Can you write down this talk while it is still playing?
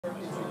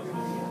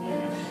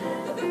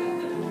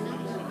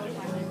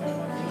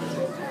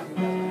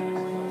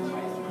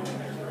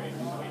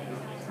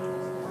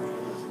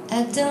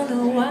don't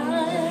know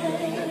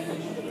why,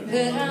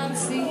 but I'm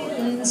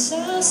feeling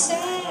so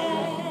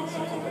sad.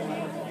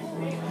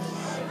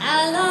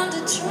 I long to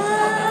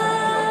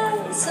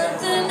try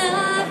something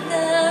I've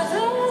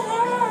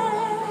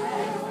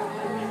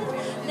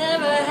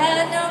never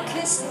had no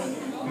kissing.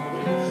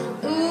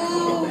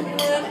 Ooh,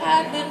 what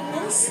I've been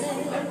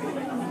missing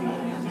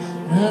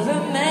of a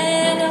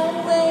man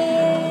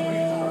away.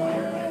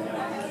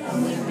 Can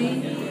you be?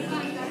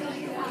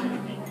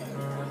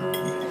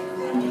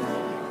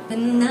 The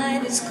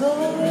night is cold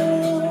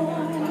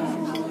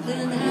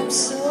and I'm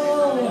so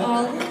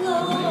all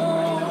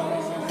alone.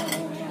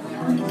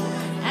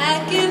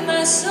 I'd give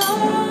my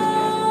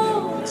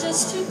soul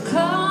just to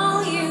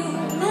call you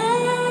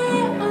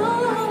my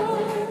own.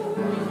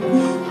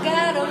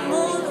 Got a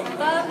moon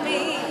above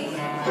me,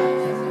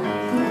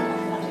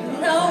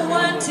 no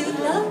one to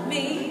love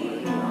me.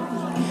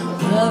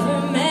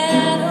 Lover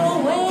man, oh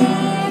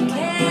where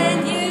can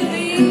you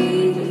be?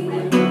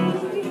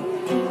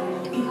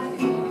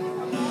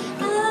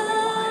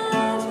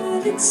 I've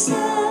heard it said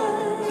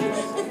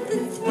that the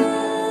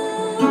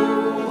thrill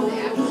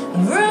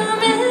of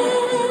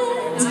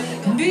romance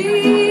can be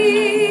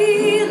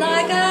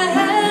like a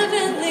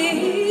heavenly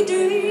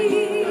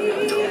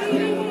dream.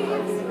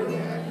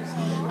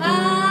 I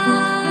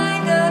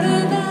go to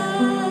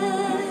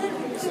bed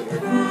with a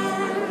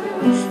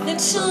prayer that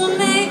you'll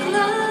make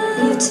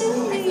love to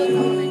me,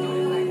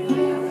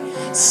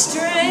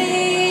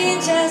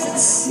 strange as it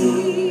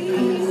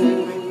seems.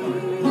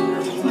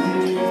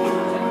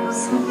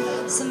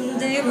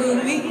 Someday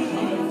we'll meet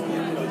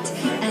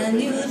and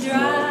you'll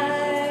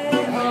dry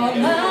all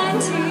my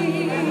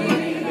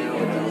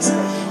tears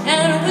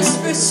and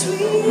whisper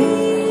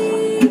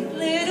sweet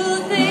little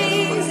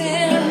things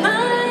in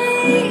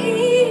my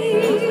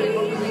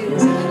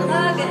ears,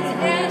 hugging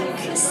and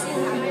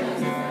kissing.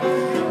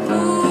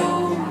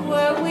 Ooh,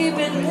 what we've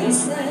been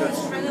missing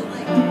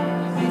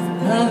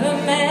of a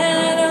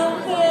man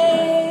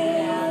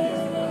away.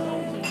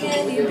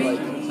 Can you be?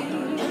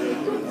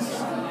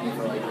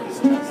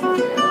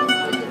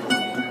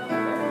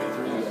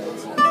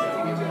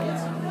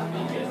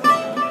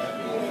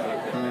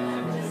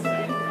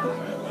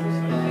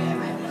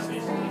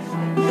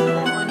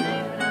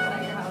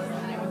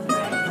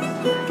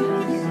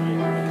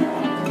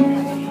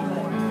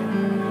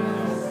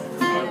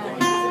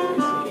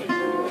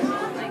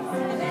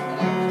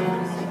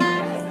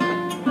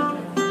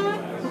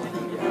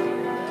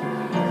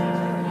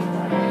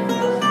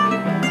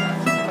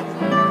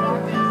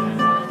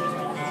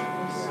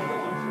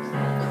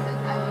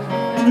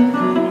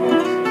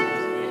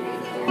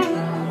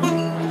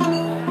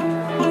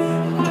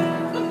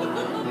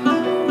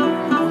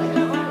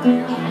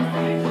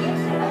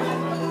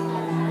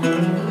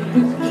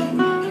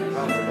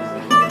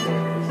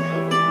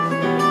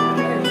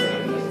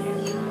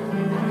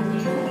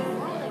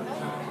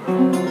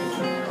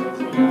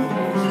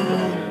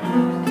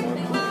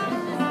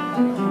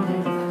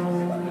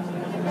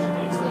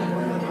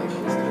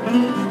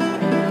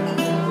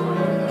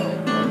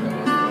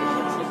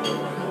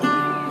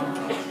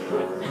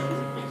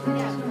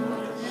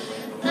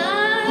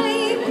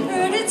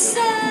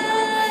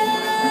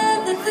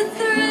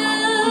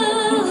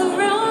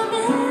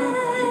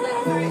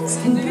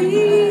 Can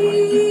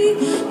be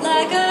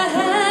like a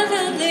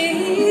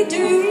heavenly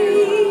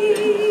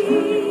dream.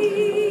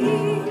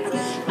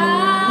 I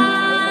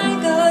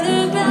go to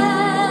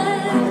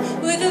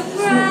bed with a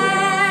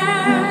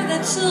prayer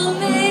that you'll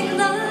make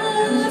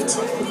love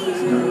to me,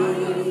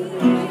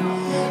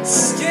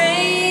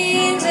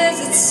 strange as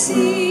it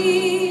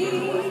seems.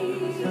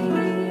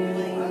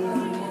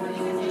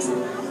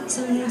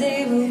 Someday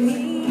we'll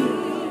meet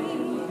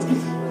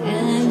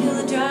and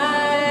you'll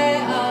dry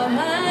all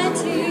my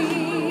tears,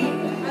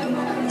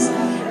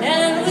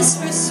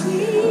 whisper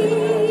sweet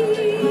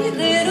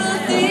little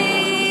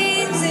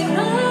things in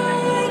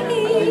my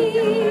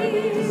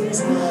ears,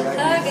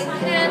 hugging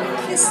and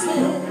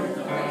kissing.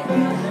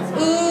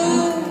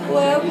 Ooh,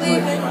 what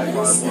we've been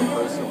missing.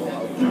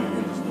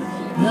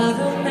 Love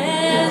a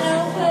man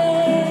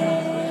away.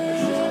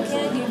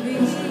 Can you be?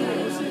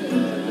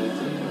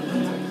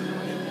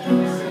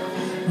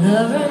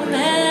 Love a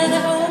man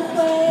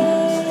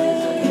away.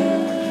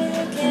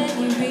 Can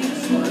you be?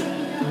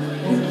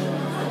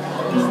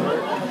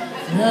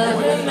 Love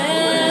a man.